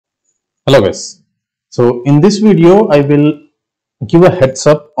Hello guys. So in this video I will give a heads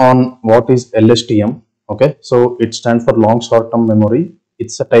up on what is LSTM. Okay, so it stands for long short term memory.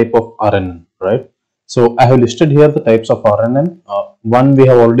 It's a type of RNN, right? So I have listed here the types of RNN. One we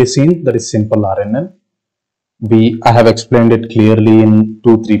have already seen, that is simple RNN. I have explained it clearly in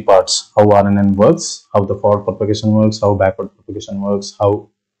 2-3 parts, how RNN works, how the forward propagation works, how backward propagation works, how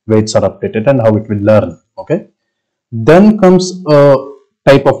weights are updated, and how it will learn. Okay. Then comes a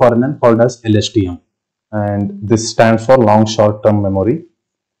type of RNN called as LSTM, and this stands for long short term memory.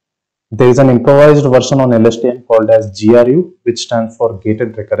 There is an improvised version on LSTM called as GRU, which stands for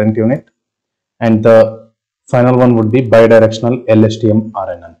gated recurrent unit, and the final one would be bidirectional LSTM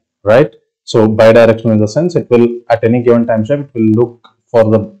RNN, right? So bidirectional in the sense it will at any given time step it will look for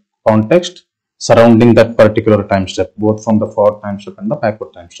the context surrounding that particular time step, both from the forward time step and the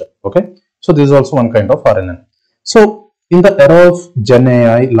backward time step. Okay, so this is also one kind of RNN. So in the era of Gen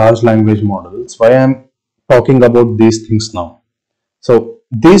AI, large language models, why I am talking about these things now? So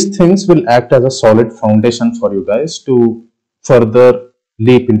these things will act as a solid foundation for you guys to further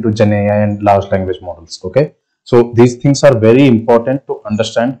leap into Gen AI and large language models. Okay, so these things are very important to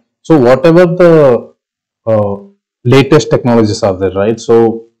understand. So whatever the latest technologies are there, right?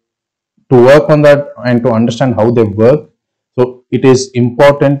 So to work on that and to understand how they work, so it is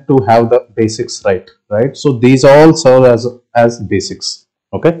important to have the basics right? So these all serve as basics.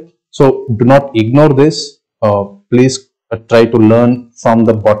 Okay, so do not ignore this. Please try to learn from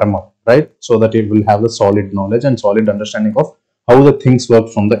the bottom up, right? So that you will have the solid knowledge and solid understanding of how the things work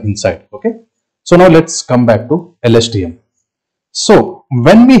from the inside. Okay, so now let's come back to LSTM. So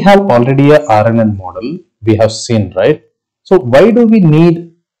when we have already a RNN model, we have seen, right? So why do we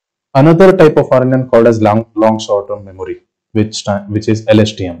need another type of RNN called as long short term memory, which is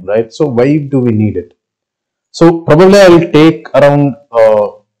LSTM, right? So why do we need it? So probably I will take around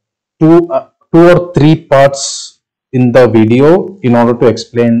two or three parts in the video in order to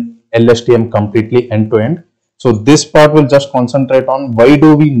explain LSTM completely end to end. So this part will just concentrate on why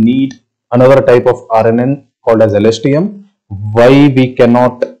do we need another type of RNN called as LSTM, why we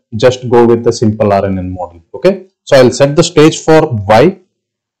cannot just go with the simple RNN model. Okay, so I'll set the stage for why,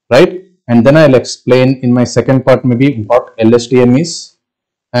 right? And then I'll explain in my second part maybe what LSTM is,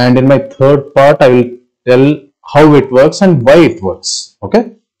 and in my third part I will tell how it works and why it works.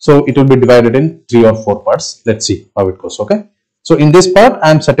 Okay, so it will be divided in 3 or 4 parts. Let's see how it goes. Okay, so in this part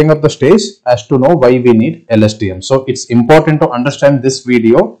I am setting up the stage as to know why we need LSTM. So it's important to understand this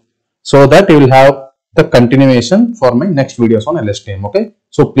video so that you will have the continuation for my next videos on LSTM. Okay,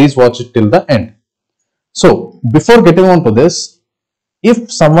 so please watch it till the end. So before getting on to this,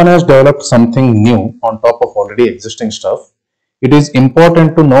 if someone has developed something new on top of already existing stuff, it is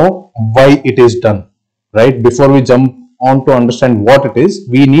important to know why it is done, right? Before we jump on to understand what it is,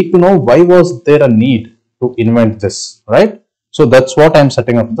 we need to know why was there a need to invent this, right? So that's what I'm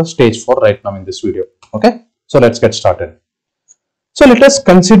setting up the stage for right now in this video. Okay, so let's get started. So let us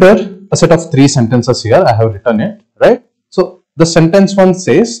consider a set of 3 sentences here. I have written it, right? So the sentence 1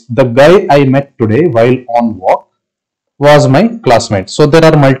 says, the guy I met today while on walk was my classmate. So there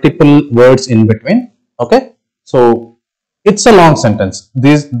are multiple words in between. Okay, so it's a long sentence.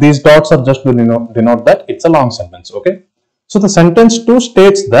 These dots are just to denote that it's a long sentence. Okay, so the sentence 2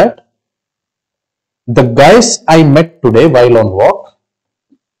 states that the guys I met today while on walk,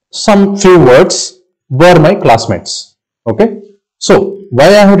 some few words, were my classmates. Okay, so why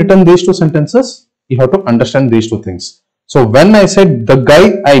I have written these 2 sentences, you have to understand these 2 things. So when I said the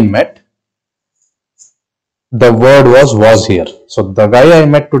guy I met, the word was here. So the guy I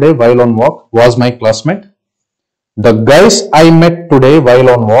met today while on walk was my classmate. The guys I met today while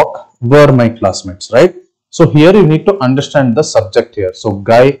on walk were my classmates, right? So here you need to understand the subject here. So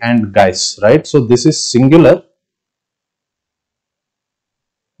guy and guys, right? So this is singular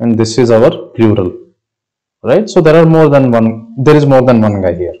and this is our plural, right? So there is more than one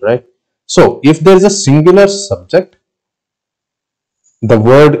guy here, right? So if there is a singular subject, the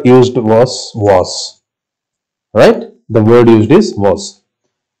word used was. Right? The word used is was.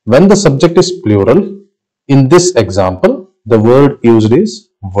 When the subject is plural, in this example, the word used is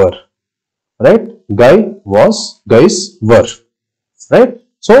were. Right? Guy was, guys were. Right?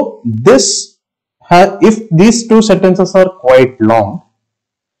 So if these 2 sentences are quite long,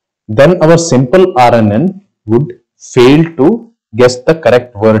 then our simple RNN would fail to guess the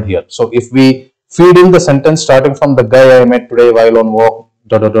correct word here. So if we feed in the sentence starting from the guy I met today while on walk,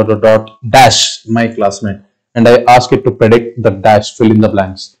 dash my classmate, and I ask it to predict the dash, fill in the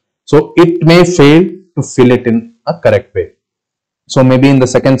blanks. So it may fail to fill it in a correct way. So maybe in the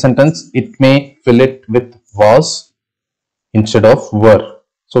second sentence, it may fill it with was instead of were.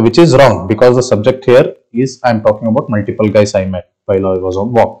 So which is wrong, because the subject here is, I'm talking about multiple guys I met while I was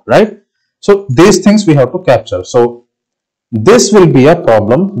on walk, right? So these things we have to capture. So this will be a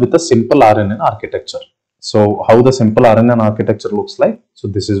problem with a simple RNN architecture. So how the simple RNN architecture looks like? So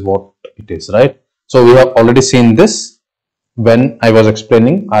this is what it is, right? So we have already seen this when I was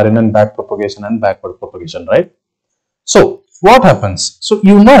explaining RNN backpropagation and backward propagation, right? So what happens? So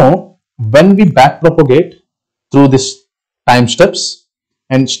when we backpropagate through this time steps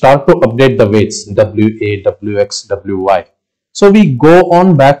and start to update the weights WA, WX, WY. So we go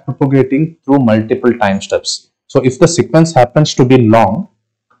on backpropagating through multiple time steps. So if the sequence happens to be long,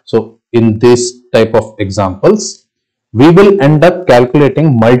 so in this type of examples, we will end up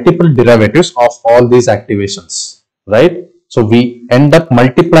calculating multiple derivatives of all these activations, right? So we end up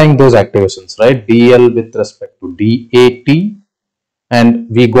multiplying those activations, right? DL with respect to DAT, and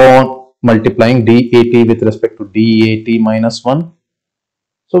we go on multiplying DAT with respect to DAT minus 1.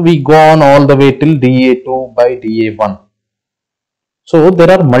 So we go on all the way till DA2 by DA1. So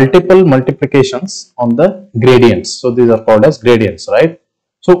there are multiple multiplications on the gradients. So these are called as gradients, right?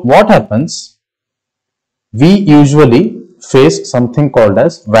 So what happens? We usually face something called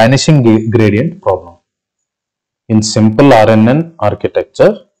as vanishing gradient problem. In simple RNN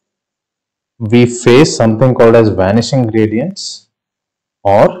architecture, we face something called as vanishing gradients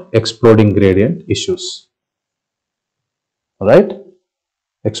or exploding gradient issues, right?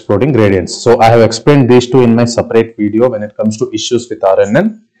 Exploding gradients. So I have explained these two in my separate video when it comes to issues with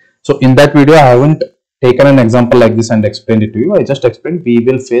RNN. So in that video, I haven't taken an example like this and explained it to you. I just explained we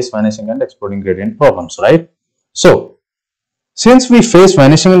will face vanishing and exploding gradient problems, right? So since we face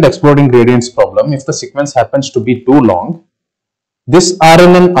vanishing and exploding gradients problem, if the sequence happens to be too long, this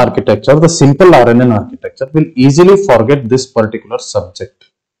RNN architecture, the simple RNN architecture, will easily forget this particular subject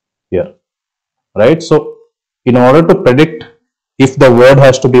here, right? So in order to predict if the word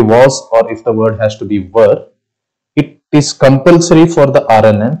has to be was or if the word has to be were, it is compulsory for the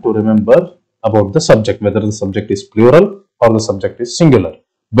RNN to remember about the subject, whether the subject is plural or the subject is singular.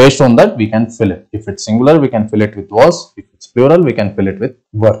 Based on that, we can fill it. If it's singular, we can fill it with was. If it's plural, we can fill it with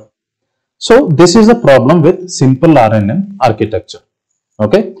were. So this is a problem with simple RNN architecture.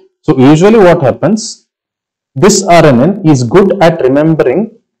 Okay. So usually what happens, this RNN is good at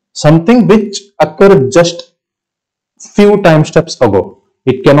remembering something which occurred just few time steps ago.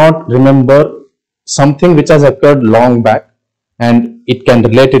 It cannot remember something which has occurred long back, and it can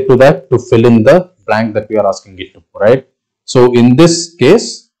relate it to that to fill in the blank that we are asking it to, right? So in this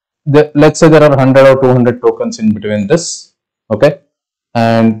case, let's say there are 100 or 200 tokens in between this, okay?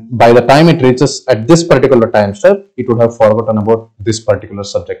 And by the time it reaches at this particular time step, it would have forgotten about this particular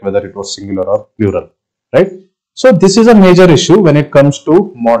subject, whether it was singular or plural, right? So this is a major issue when it comes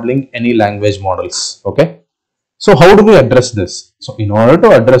to modeling any language models, okay? So how do we address this? So in order to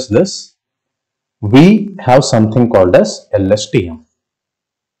address this, we have something called as LSTM.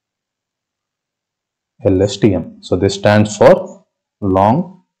 LSTM. So this stands for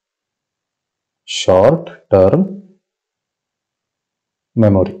long short term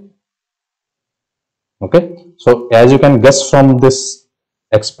memory. Okay. So as you can guess from this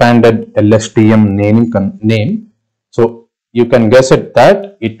expanded LSTM name, so you can guess it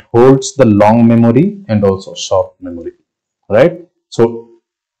that it holds the long memory and also short memory, right? So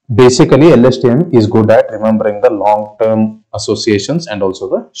basically LSTM is good at remembering the long term associations and also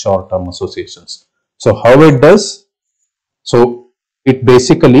the short term associations. So how it does? So it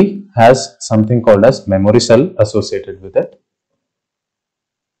basically has something called as memory cell associated with it.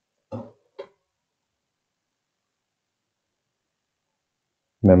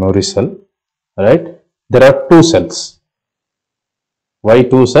 Memory cell, right? There are two cells. Why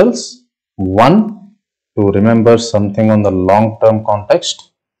two cells? One, to remember something on the long term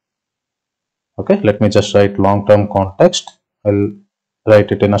context. Okay, let me just write long term context. I'll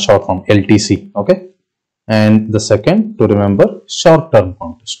write it in a short form, LTC. Okay, and the second, to remember short term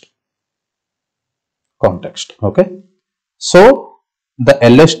context. Okay, so the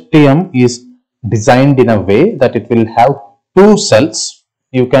LSTM is designed in a way that it will have two cells.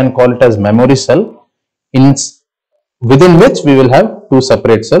 You can call it as memory cell, within which we will have two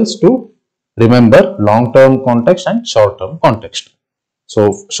separate cells to remember long term context and short term context.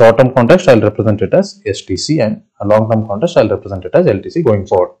 So short term context I'll represent it as STC, and a long term context I'll represent it as LTC going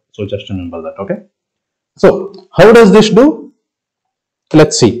forward. So just remember that. Okay. So how does this do?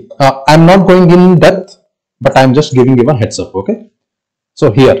 Let's see. I'm not going in depth, but I'm just giving you a heads up. Okay. So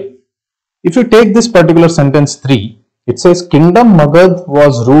here, if you take this particular sentence 3, it says Kingdom Magad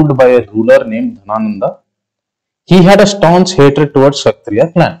was ruled by a ruler named Dhanananda. He had a staunch hatred towards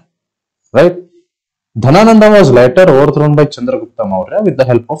Kshatriya clan, right? Dhanananda was later overthrown by Chandragupta Maurya with the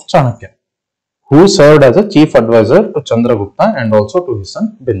help of Chanakya, who served as a chief advisor to Chandragupta and also to his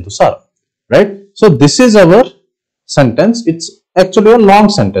son Bindusara. Right? So this is our sentence. It's actually a long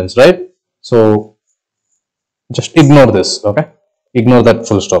sentence, right? So just ignore this, okay? Ignore that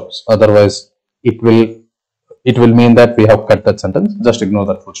full stops. Otherwise, it will mean that we have cut that sentence. Just ignore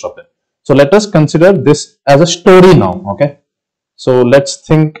that full stop there. So let us consider this as a story now, okay? So let's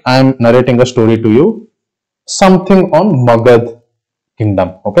think I'm narrating a story to you, something on Magad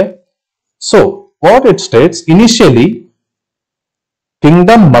kingdom, okay? So what it states, initially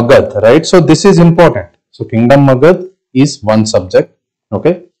kingdom Magad, right? So this is important. So kingdom Magad is one subject,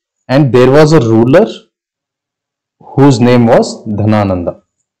 okay? And there was a ruler whose name was Dhanananda,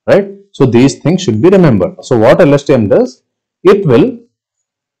 right? So these things should be remembered. So what LSTM does, it will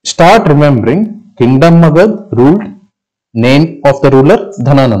start remembering kingdom Magad ruled, name of the ruler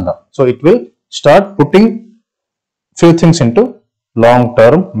Dhanananda. So it will start putting few things into long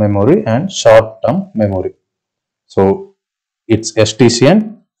term memory and short term memory. So it's STC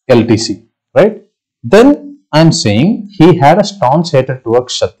and LTC, right? Then I'm saying he had a staunch hatred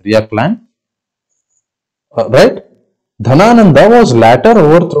towards Kshatriya clan, right? Dhanananda was later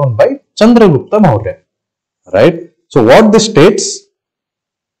overthrown by Chandragupta Maurya, right? So what this states,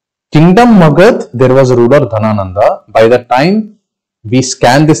 kingdom Magad, there was a ruler Dhanananda. By the time we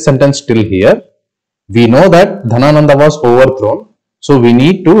scan this sentence till here, we know that Dhanananda was overthrown. So we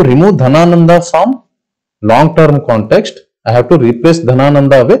need to remove Dhanananda from long term context. I have to replace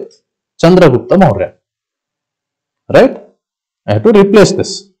Dhanananda with Chandragupta Maurya, right? I have to replace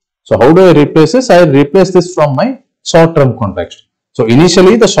this. So how do I replace this? I replace this from my short term context. So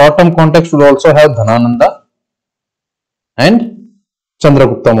initially the short term context would also have Dhanananda and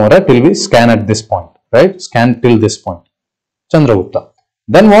Chandragupta Maurya till we scan at this point, right? Scan till this point, Chandragupta.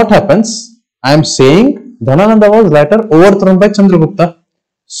 Then what happens? I am saying Dhanananda was later overthrown by Chandragupta.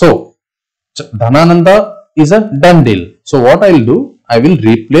 So Dhanananda is a done deal. So what I will do, I will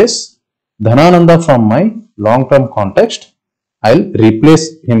replace Dhanananda from my long term context. I will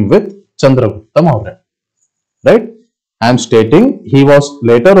replace him with Chandragupta Maurya, right? I am stating he was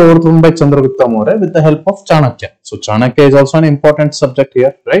later overthrown by Chandragupta Maurya with the help of Chanakya. So Chanakya is also an important subject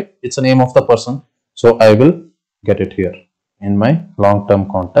here, right? It's a name of the person. So I will get it here in my long term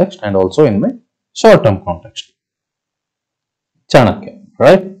context and also in my short term context. Chanakya,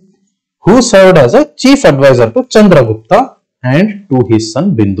 right? Who served as a chief advisor to Chandragupta and to his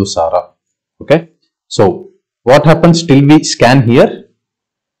son Bindusara. Okay. So what happens till we scan here?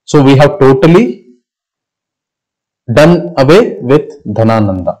 So we have totally done away with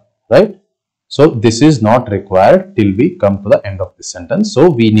Dhanananda, right? So this is not required till we come to the end of this sentence. So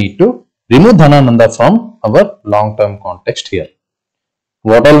we need to remove Dhanananda from our long term context here.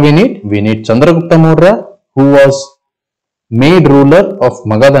 What all we need? We need Chandragupta Maurya, who was made ruler of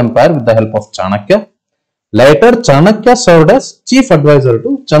Magad Empire with the help of Chanakya. Later Chanakya served as chief advisor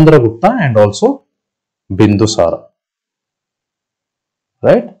to Chandragupta and also Bindusara,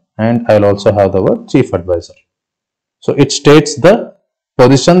 right? And I'll also have the word chief advisor. So it states the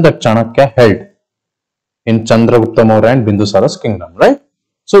position that Chanakya held in Chandragupta Maurya and Bindusara's kingdom, right?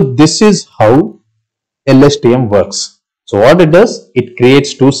 So this is how LSTM works. So what it does, it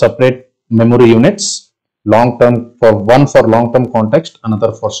creates two separate memory units, long term for one for long term context,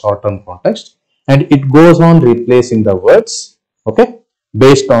 another for short term context, and it goes on replacing the words, okay,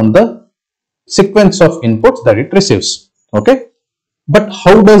 based on the sequence of inputs that it receives, okay. But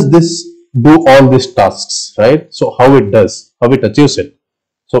how does this do all these tasks, right? So how it does, how it achieves it?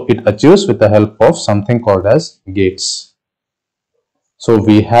 So it achieves with the help of something called as gates. So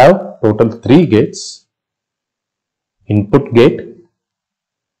we have total 3 gates: input gate,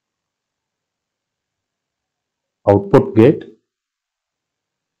 output gate,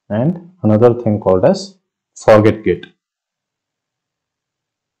 and another thing called as forget gate.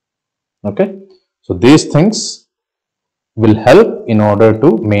 Okay, so these things will help in order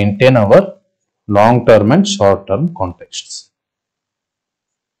to maintain our long term and short term contexts,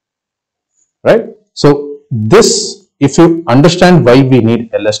 right? So this, if you understand why we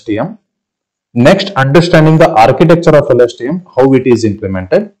need LSTM, next understanding the architecture of LSTM, how it is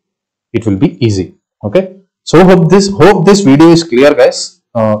implemented, it will be easy. Okay, so hope this video is clear, guys.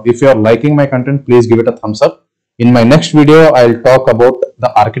 If you are liking my content, please give it a thumbs up. In my next video, I'll talk about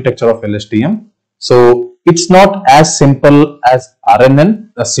the architecture of LSTM. So it's not as simple as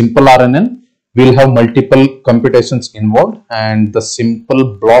RNN, a simple RNN. We'll have multiple computations involved, and the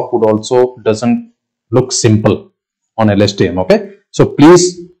simple block would also doesn't look simple on LSTM. Okay, so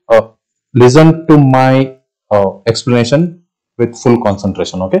please listen to my explanation with full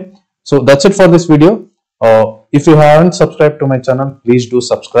concentration. Okay, So that's it for this video. If you haven't subscribed to my channel, please do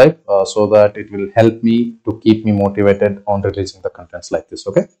subscribe so that it will help me to keep me motivated on releasing the contents like this.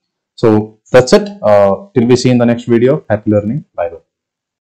 Okay. So that's it. Till we see in the next video. Happy learning. Bye bye.